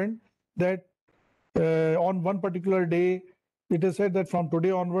Bombay, it happened that on one particular day, it is said that from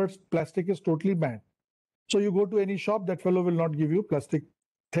today onwards, plastic is totally banned. So you go to any shop, that fellow will not give you plastic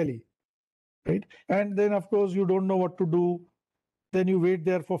theli, right? And then of course you don't know what to do. Then you wait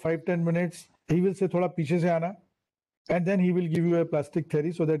there for 5-10 minutes. He will say, "Thoda piche se aana," and then he will give you a plastic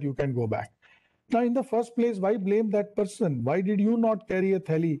theli so that you can go back. Now, in the first place, why blame that person? Why did you not carry a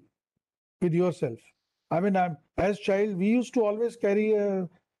thali with yourself? I mean, as child, we used to always carry a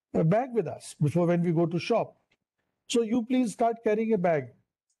bag with us before when we go to shop. So you please start carrying a bag.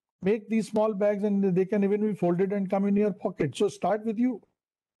 Make these small bags, and they can even be folded and come in your pocket. So start with you.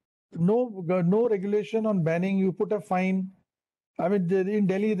 No regulation on banning. You put a fine. I mean, in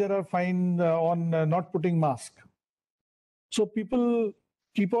Delhi there are fines on not putting mask. So people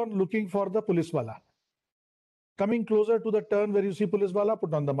keep on looking for the police wala. Coming closer to the turn where you see police wala,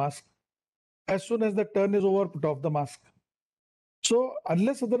 put on the mask. As soon as the turn is over, put off the mask. So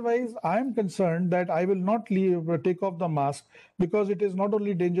unless otherwise, I am concerned that I will not take off the mask, because it is not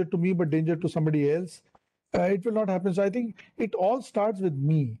only danger to me but danger to somebody else. It will not happen. So I think it all starts with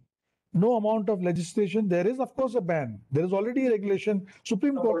me. No amount of legislation. There is of course a ban. There is already a regulation.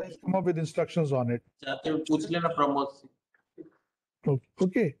 Supreme Court has come up with instructions on it. पूछ लेना प्रमोद से.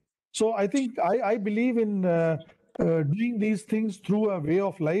 Okay. So I think I believe in doing these things through a way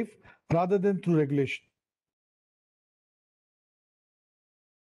of life rather than through regulation.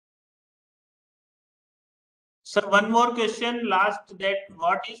 Sir, one more question last, that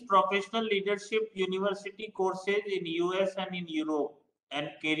what is professional leadership university courses in US and in Europe and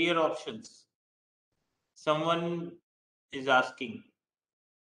career options? Someone is asking.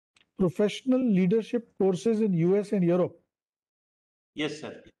 Professional leadership courses in US and Europe. Yes,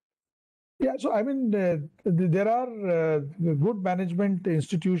 sir. Yeah, so I mean, there are good management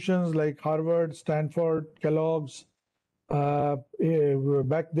institutions like Harvard, Stanford, Kellogg's.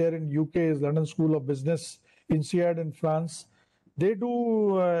 Back there in UK is London School of Business, INSEAD in France. They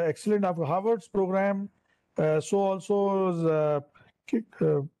do excellent. Harvard's program, so also is,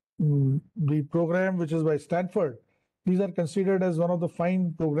 the program which is by Stanford. These are considered as one of the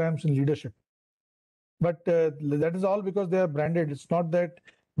fine programs in leadership. But that is all because they are branded. It's not that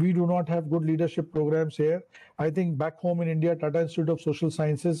we do not have good leadership programs here. I think back home in India, Tata Institute of Social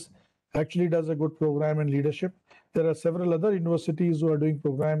Sciences actually does a good program in leadership. There are several other universities who are doing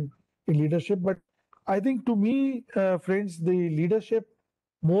program in leadership. But I think to me, friends, the leadership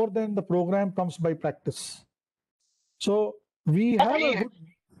more than the program comes by practice. So we have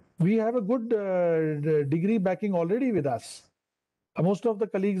a good degree backing already with us. Most of the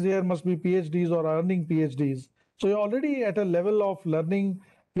colleagues here must be PhDs or earning PhDs. So you're already at a level of learning,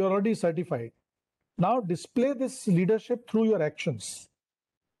 you're already certified. Now display this leadership through your actions.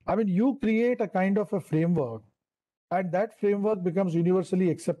 I mean, you create a kind of a framework, and that framework becomes universally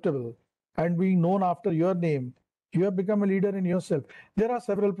acceptable and being known after your name. You have become a leader in yourself. There are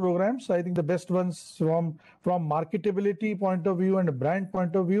several programs. I think the best ones from marketability point of view and a brand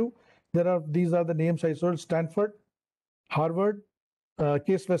point of view. These are the names I sold: Stanford, Harvard,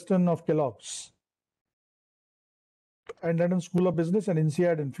 Case Western of Kellogg's, and London School of Business and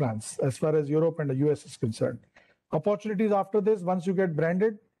INSEAD in France, as far as Europe and the US is concerned. Opportunities after this, once you get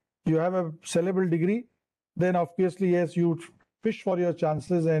branded, you have a sellable degree, then obviously, yes, you fish for your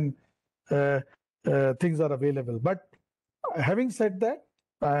chances and things are available. But having said that,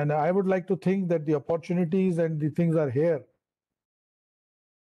 and I would like to think that the opportunities and the things are here,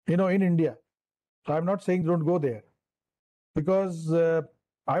 in India. So I'm not saying don't go there, because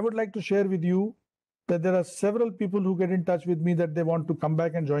I would like to share with you that there are several people who get in touch with me that they want to come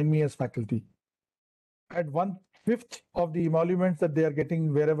back and join me as faculty at 1/5 of the emoluments that they are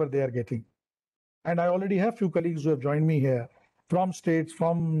getting wherever they are getting. And I already have few colleagues who have joined me here from states,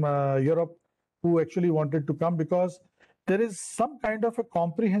 from Europe, who actually wanted to come because there is some kind of a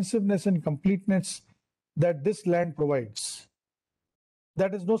comprehensiveness and completeness that this land provides.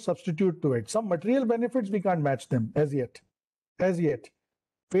 That is no substitute to it. Some material benefits, we can't match them as yet. As yet.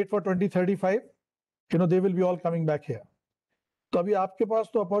 Wait for 2035, they will be all coming back here. तो अभी आपके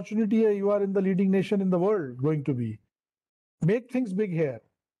पास तो opportunity है. You are in the leading nation in the world, going to be. Make things big here.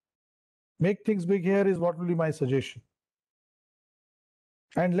 Make things big here is what will be my suggestion.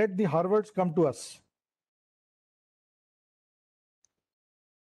 And let the Harvards come to us.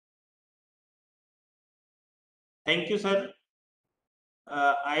 Thank you, sir.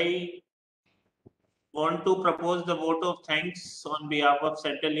 I want to propose the vote of thanks on behalf of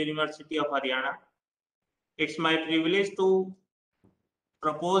Central University of Haryana. It's my privilege to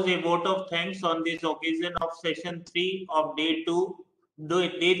propose a vote of thanks on this occasion of session 3 of day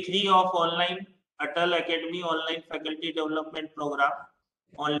 3 of online Atal Academy online faculty development program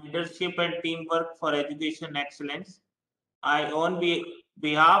on leadership and teamwork for education excellence. I, on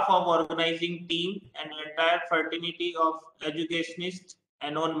behalf of organizing team and entire fraternity of educationists,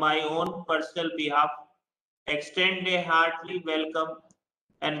 and on my own personal behalf, extend a hearty welcome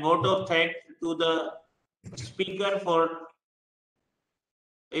and vote of thanks to the speaker for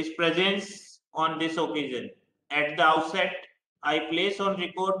his presence on this occasion. At the outset, I place on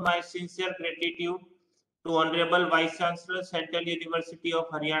record my sincere gratitude to Honorable Vice Chancellor, Central University of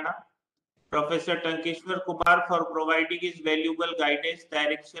Haryana, Professor Tankeshwar Kumar, for providing his valuable guidance,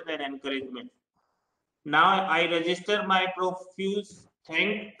 direction, and encouragement. Now I register my profuse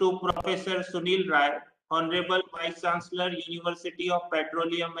thanks to Professor Sunil Rai, Honorable Vice Chancellor, University of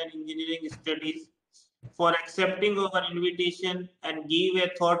Petroleum and Engineering Studies, for accepting our invitation and give a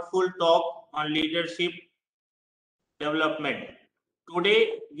thoughtful talk on leadership development.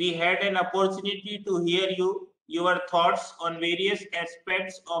 Today, we had an opportunity to hear your thoughts on various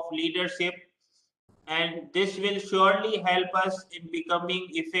aspects of leadership, and this will surely help us in becoming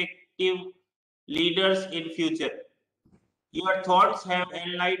effective leaders in future. Your thoughts have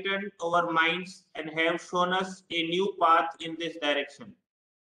enlightened our minds and have shown us a new path in this direction.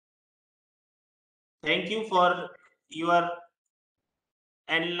 Thank you for your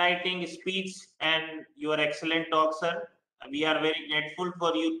enlightening speech and your excellent talk, sir. We are very grateful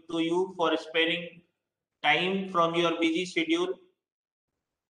for you for sparing time from your busy schedule.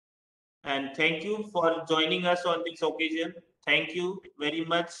 And thank you for joining us on this occasion. Thank you very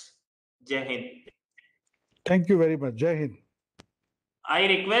much. Jai Hind. Thank you very much. Jai Hind. I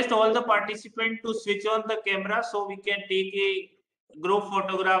request all the participants to switch on the camera so we can take a group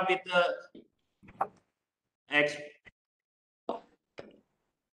photograph with the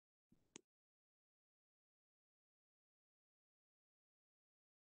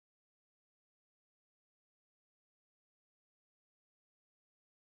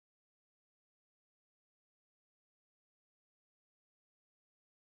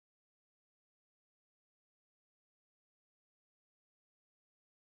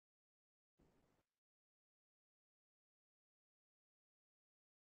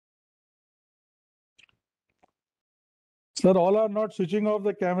Sir, all are not switching off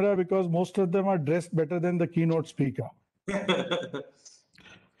the camera because most of them are dressed better than the keynote speaker.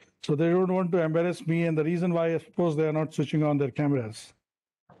 So they don't want to embarrass me, and the reason why I suppose they are not switching on their cameras.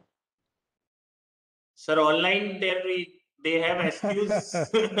 Sir, online they have excuse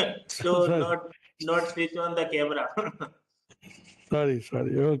to not switch on the camera. Sorry.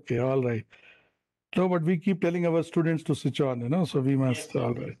 Okay, all right. No, but we keep telling our students to switch on, so we must. Yes,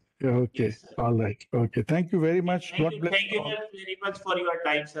 all right. Yeah, okay. Yes, all right. Okay. Thank you very much. Thank you very much for your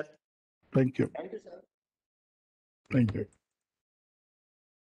time, sir. Thank you. Thank you, sir. Thank you.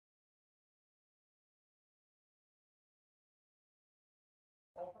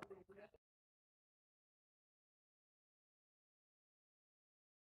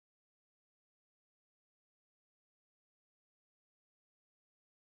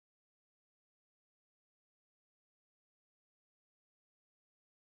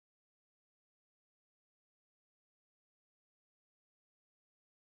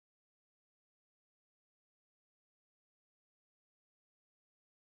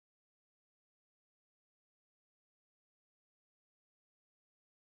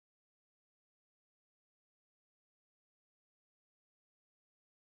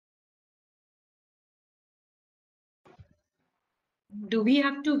 Do we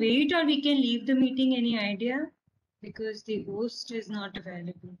have to wait or we can leave the meeting? Any idea? Because the host is not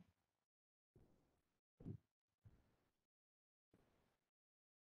available.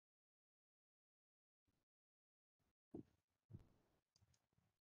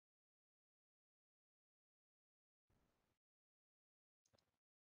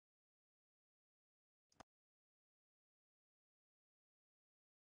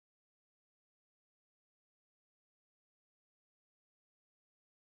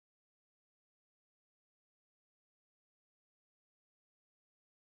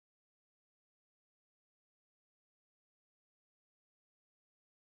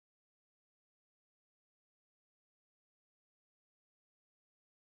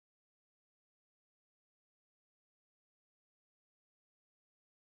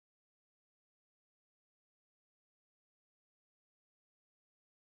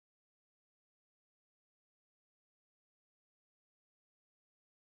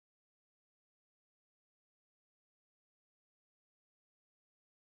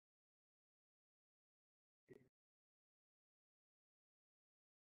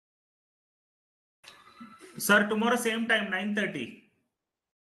 Sir, tomorrow same time, 9:30.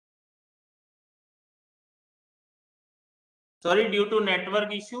 Sorry, due to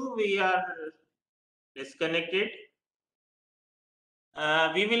network issue, we are disconnected.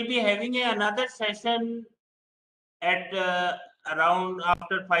 We will be having another session at around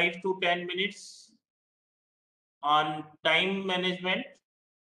after 5 to 10 minutes on time management.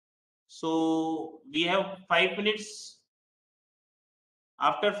 So we have 5 minutes.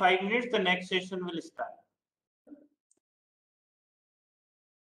 After 5 minutes, the next session will start.